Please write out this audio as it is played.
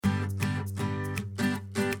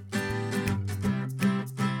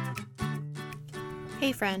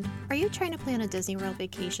Hey friend, are you trying to plan a Disney World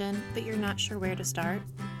vacation, but you're not sure where to start?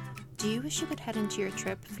 Do you wish you could head into your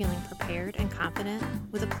trip feeling prepared and confident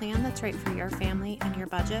with a plan that's right for your family and your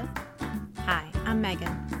budget? Hi, I'm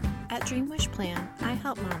Megan. At Dream Wish Plan, I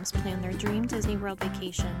help moms plan their dream Disney World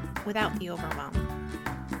vacation without the overwhelm.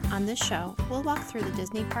 On this show, we'll walk through the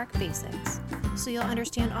Disney park basics so you'll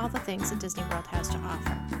understand all the things that Disney World has to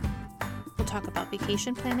offer. We'll talk about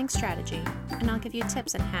vacation planning strategy, and I'll give you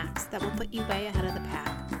tips and hacks that will put you way ahead of the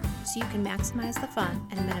pack so you can maximize the fun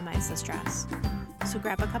and minimize the stress. So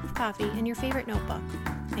grab a cup of coffee and your favorite notebook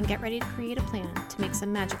and get ready to create a plan to make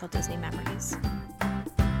some magical Disney memories.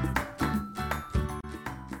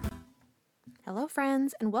 Hello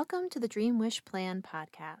friends, and welcome to the Dream Wish Plan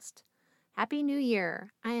podcast. Happy New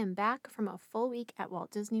Year! I am back from a full week at Walt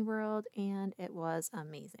Disney World and it was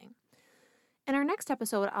amazing. In our next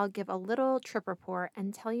episode, I'll give a little trip report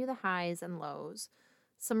and tell you the highs and lows,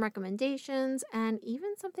 some recommendations, and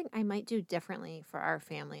even something I might do differently for our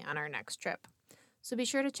family on our next trip. So be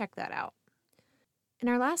sure to check that out. In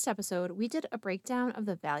our last episode, we did a breakdown of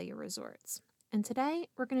the value resorts, and today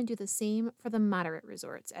we're going to do the same for the moderate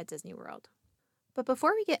resorts at Disney World. But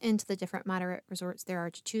before we get into the different moderate resorts there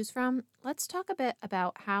are to choose from, let's talk a bit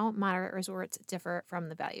about how moderate resorts differ from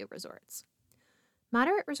the value resorts.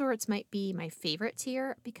 Moderate resorts might be my favorite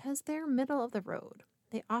tier because they're middle of the road.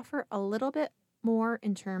 They offer a little bit more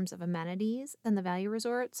in terms of amenities than the value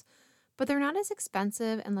resorts, but they're not as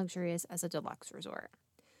expensive and luxurious as a deluxe resort.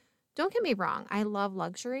 Don't get me wrong, I love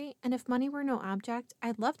luxury, and if money were no object,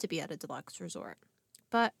 I'd love to be at a deluxe resort.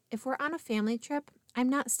 But if we're on a family trip, I'm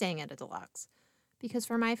not staying at a deluxe, because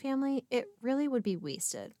for my family, it really would be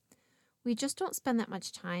wasted. We just don't spend that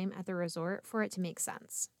much time at the resort for it to make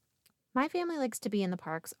sense. My family likes to be in the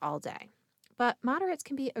parks all day, but moderates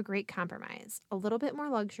can be a great compromise, a little bit more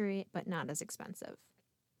luxury, but not as expensive.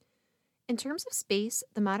 In terms of space,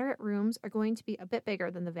 the moderate rooms are going to be a bit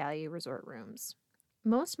bigger than the value resort rooms.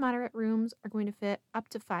 Most moderate rooms are going to fit up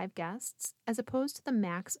to 5 guests, as opposed to the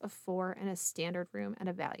max of 4 in a standard room at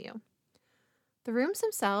a value. The rooms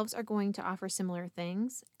themselves are going to offer similar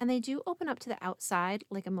things, and they do open up to the outside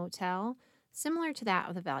like a motel, similar to that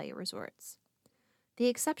of the value resorts. The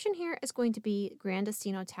exception here is going to be Gran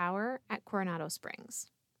Destino Tower at Coronado Springs.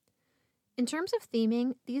 In terms of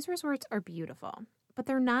theming, these resorts are beautiful, but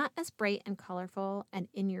they're not as bright and colorful and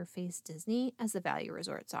in-your-face Disney as the value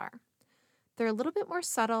resorts are. They're a little bit more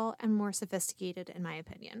subtle and more sophisticated in my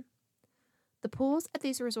opinion. The pools at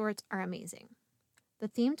these resorts are amazing. The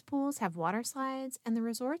themed pools have water slides, and the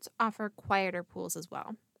resorts offer quieter pools as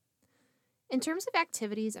well. In terms of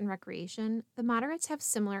activities and recreation, the moderates have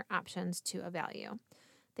similar options to a value.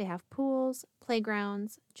 They have pools,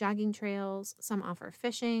 playgrounds, jogging trails, some offer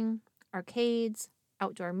fishing, arcades,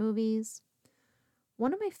 outdoor movies.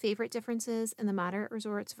 One of my favorite differences in the moderate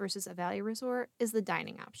resorts versus a value resort is the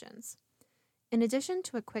dining options. In addition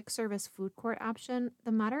to a quick service food court option,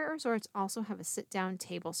 the moderate resorts also have a sit-down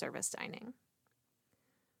table service dining.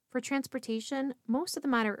 For transportation, most of the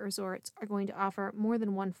moderate resorts are going to offer more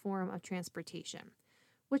than one form of transportation,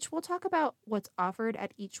 which we'll talk about what's offered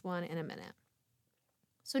at each one in a minute.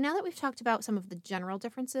 So now that we've talked about some of the general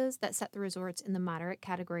differences that set the resorts in the moderate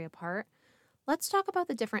category apart, let's talk about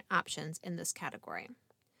the different options in this category.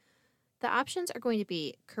 The options are going to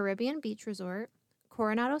be Caribbean Beach Resort,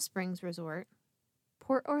 Coronado Springs Resort,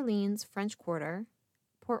 Port Orleans French Quarter,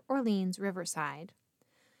 Port Orleans Riverside,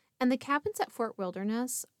 and the cabins at Fort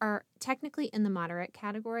Wilderness are technically in the moderate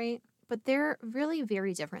category, but they're really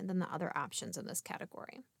very different than the other options in this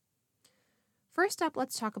category. First up,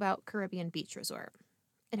 let's talk about Caribbean Beach Resort.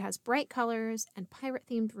 It has bright colors and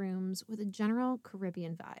pirate-themed rooms with a general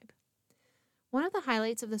Caribbean vibe. One of the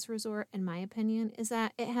highlights of this resort, in my opinion, is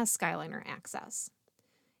that it has Skyliner access.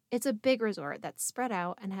 It's a big resort that's spread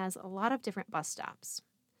out and has a lot of different bus stops.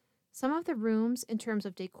 Some of the rooms, in terms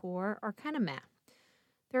of decor, are kind of meh.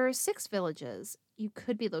 There are 6 villages you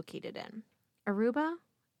could be located in: Aruba,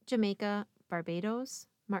 Jamaica, Barbados,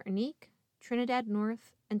 Martinique, Trinidad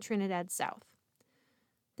North, and Trinidad South.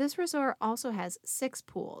 This resort also has 6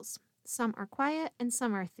 pools. Some are quiet and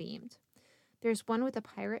some are themed. There's one with a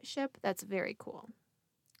pirate ship that's very cool.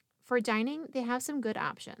 For dining, they have some good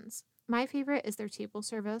options. My favorite is their table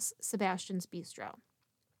service, Sebastian's Bistro.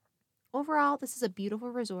 Overall, this is a beautiful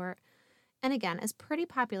resort, and again, is pretty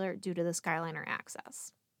popular due to the Skyliner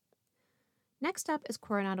access. Next up is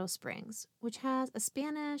Coronado Springs, which has a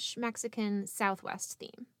Spanish, Mexican, Southwest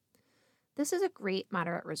theme. This is a great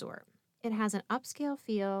moderate resort. It has an upscale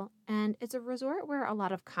feel, and it's a resort where a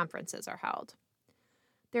lot of conferences are held.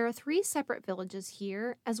 There are 3 separate villages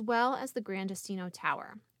here, as well as the Gran Destino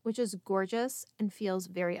Tower, which is gorgeous and feels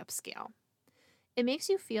very upscale. It makes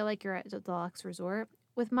you feel like you're at a deluxe resort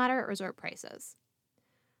with moderate resort prices.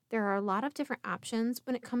 There are a lot of different options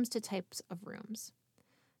when it comes to types of rooms.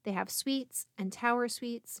 They have suites and tower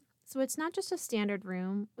suites, so it's not just a standard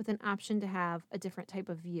room with an option to have a different type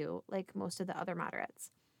of view like most of the other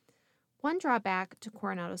moderates. One drawback to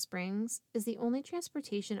Coronado Springs is the only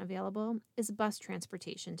transportation available is bus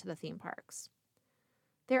transportation to the theme parks.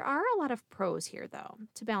 There are a lot of pros here, though,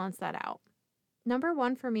 to balance that out. Number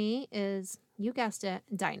one for me is, you guessed it,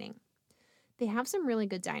 dining. They have some really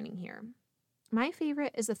good dining here. My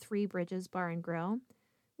favorite is the Three Bridges Bar and Grill,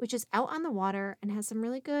 which is out on the water and has some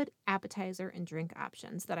really good appetizer and drink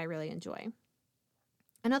options that I really enjoy.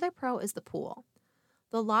 Another pro is the pool.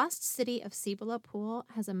 The Lost City of Cibola pool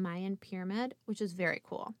has a Mayan pyramid, which is very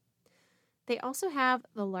cool. They also have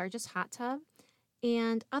the largest hot tub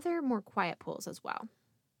and other more quiet pools as well.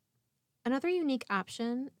 Another unique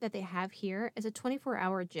option that they have here is a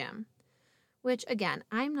 24-hour gym, which again,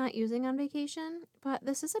 I'm not using on vacation, but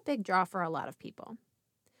this is a big draw for a lot of people.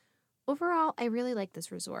 Overall, I really like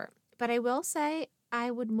this resort, but I will say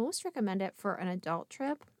I would most recommend it for an adult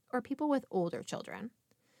trip or people with older children.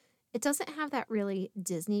 It doesn't have that really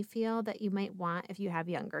Disney feel that you might want if you have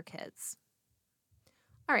younger kids.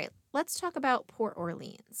 All right, let's talk about Port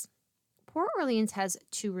Orleans. Port Orleans has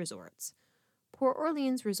two resorts: Port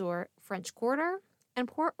Orleans Resort French Quarter and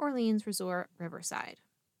Port Orleans Resort Riverside.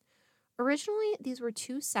 Originally, these were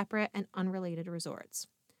two separate and unrelated resorts.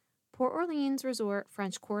 Port Orleans Resort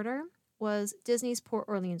French Quarter was Disney's Port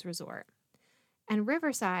Orleans Resort, and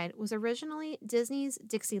Riverside was originally Disney's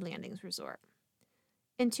Dixie Landings Resort.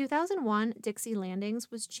 In 2001, Dixie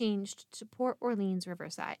Landings was changed to Port Orleans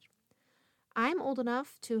Riverside. I'm old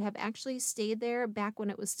enough to have actually stayed there back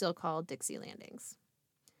when it was still called Dixie Landings.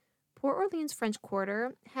 Port Orleans French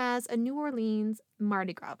Quarter has a New Orleans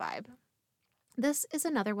Mardi Gras vibe. This is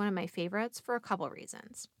another one of my favorites for a couple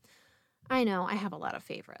reasons. I know I have a lot of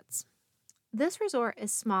favorites. This resort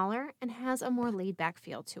is smaller and has a more laid-back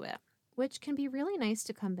feel to it, which can be really nice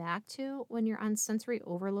to come back to when you're on sensory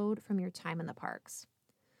overload from your time in the parks.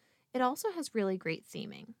 It also has really great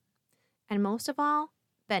theming. And most of all,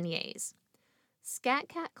 beignets. Scat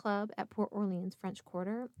Cat Club at Port Orleans French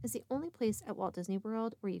Quarter is the only place at Walt Disney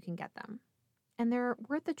World where you can get them. And they're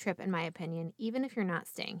worth the trip, in my opinion, even if you're not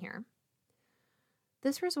staying here.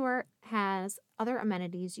 This resort has other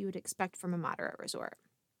amenities you would expect from a moderate resort.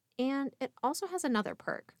 And it also has another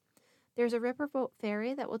perk. There's a riverboat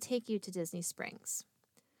ferry that will take you to Disney Springs.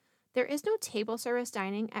 There is no table service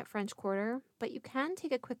dining at French Quarter, but you can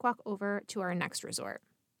take a quick walk over to our next resort,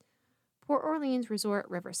 Port Orleans Resort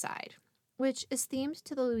Riverside, which is themed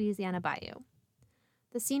to the Louisiana Bayou.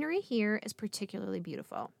 The scenery here is particularly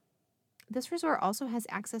beautiful. This resort also has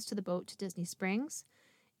access to the boat to Disney Springs,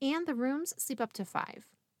 and the rooms sleep up to 5.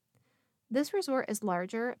 This resort is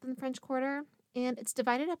larger than French Quarter, and it's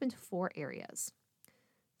divided up into 4 areas: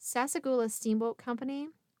 Sassagoula Steamboat Company,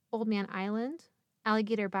 Old Man Island,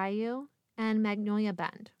 Alligator Bayou, and Magnolia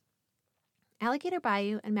Bend. Alligator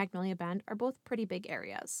Bayou and Magnolia Bend are both pretty big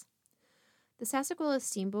areas. The Sassagoula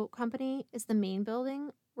Steamboat Company is the main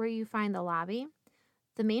building where you find the lobby,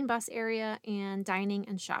 the main bus area, and dining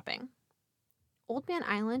and shopping. Old Man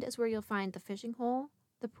Island is where you'll find the fishing hole,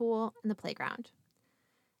 the pool, and the playground.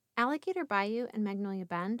 Alligator Bayou and Magnolia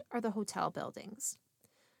Bend are the hotel buildings.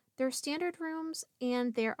 There are standard rooms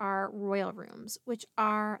and there are royal rooms, which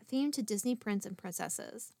are themed to Disney prince and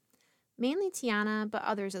princesses, mainly Tiana, but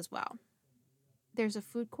others as well. There's a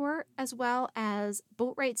food court as well as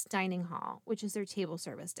Boatwright's Dining Hall, which is their table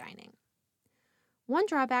service dining. One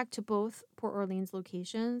drawback to both Port Orleans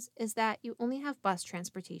locations is that you only have bus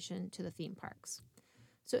transportation to the theme parks.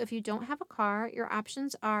 So if you don't have a car, your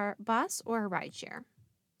options are bus or a rideshare.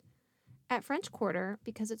 At French Quarter,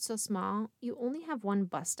 because it's so small, you only have one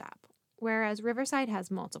bus stop, whereas Riverside has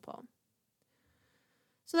multiple.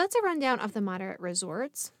 So that's a rundown of the moderate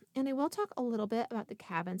resorts. And I will talk a little bit about the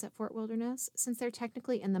cabins at Fort Wilderness since they're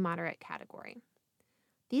technically in the moderate category.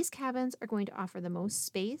 These cabins are going to offer the most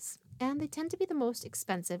space, and they tend to be the most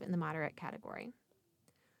expensive in the moderate category.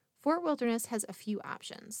 Fort Wilderness has a few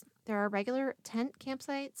options. There are regular tent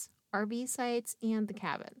campsites, RV sites, and the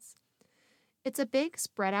cabins. It's a big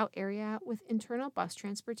spread out area with internal bus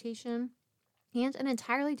transportation and an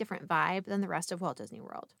entirely different vibe than the rest of Walt Disney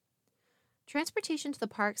World. Transportation to the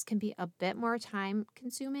parks can be a bit more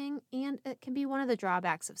time-consuming, and it can be one of the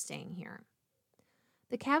drawbacks of staying here.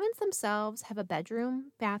 The cabins themselves have a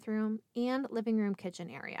bedroom, bathroom, and living room kitchen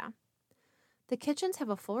area. The kitchens have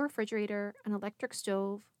a full refrigerator, an electric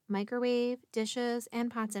stove, microwave, dishes,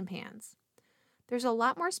 and pots and pans. There's a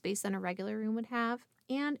lot more space than a regular room would have,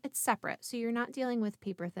 and it's separate, so you're not dealing with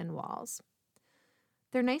paper-thin walls.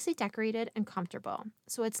 They're nicely decorated and comfortable,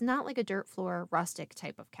 so it's not like a dirt floor, rustic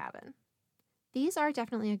type of cabin. These are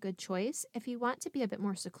definitely a good choice if you want to be a bit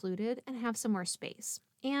more secluded and have some more space,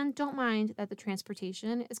 and don't mind that the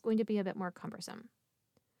transportation is going to be a bit more cumbersome.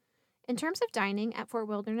 In terms of dining at Fort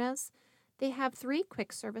Wilderness, they have 3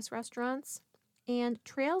 quick service restaurants and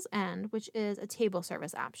Trails End, which is a table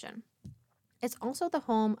service option. It's also the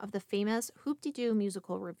home of the famous Hoop-de-Doo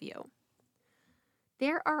musical review.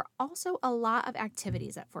 There are also a lot of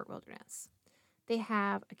activities at Fort Wilderness. They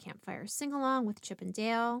have a campfire sing-along with Chip and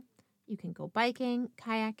Dale. You can go biking,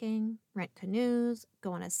 kayaking, rent canoes,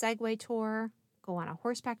 go on a Segway tour, go on a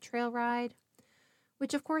horseback trail ride,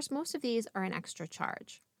 which of course most of these are an extra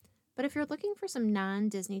charge. But if you're looking for some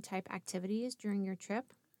non-Disney type activities during your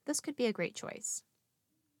trip, this could be a great choice.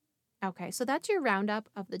 Okay, so that's your roundup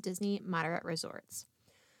of the Disney moderate resorts.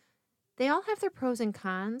 They all have their pros and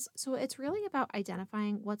cons, so it's really about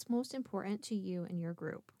identifying what's most important to you and your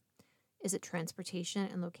group. Is it transportation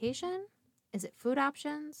and location? Is it food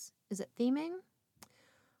options? Is it theming?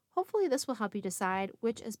 Hopefully this will help you decide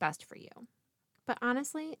which is best for you. But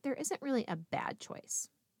honestly, there isn't really a bad choice.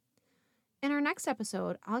 In our next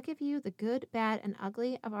episode, I'll give you the good, bad, and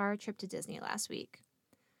ugly of our trip to Disney last week.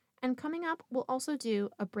 And coming up, we'll also do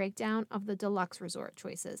a breakdown of the deluxe resort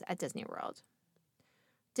choices at Disney World.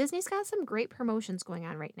 Disney's got some great promotions going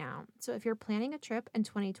on right now, so if you're planning a trip in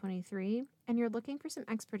 2023 and you're looking for some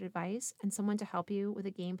expert advice and someone to help you with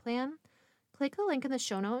a game plan, click the link in the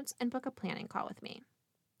show notes and book a planning call with me.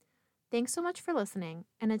 Thanks so much for listening,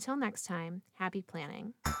 and until next time, happy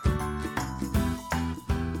planning.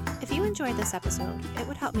 If you enjoyed this episode, it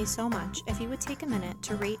would help me so much if you would take a minute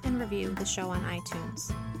to rate and review the show on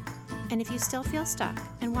iTunes. And if you still feel stuck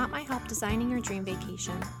and want my help designing your dream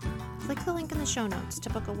vacation, click the link in the show notes to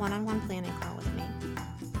book a one-on-one planning call with me.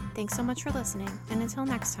 Thanks so much for listening, and until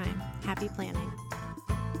next time, happy planning.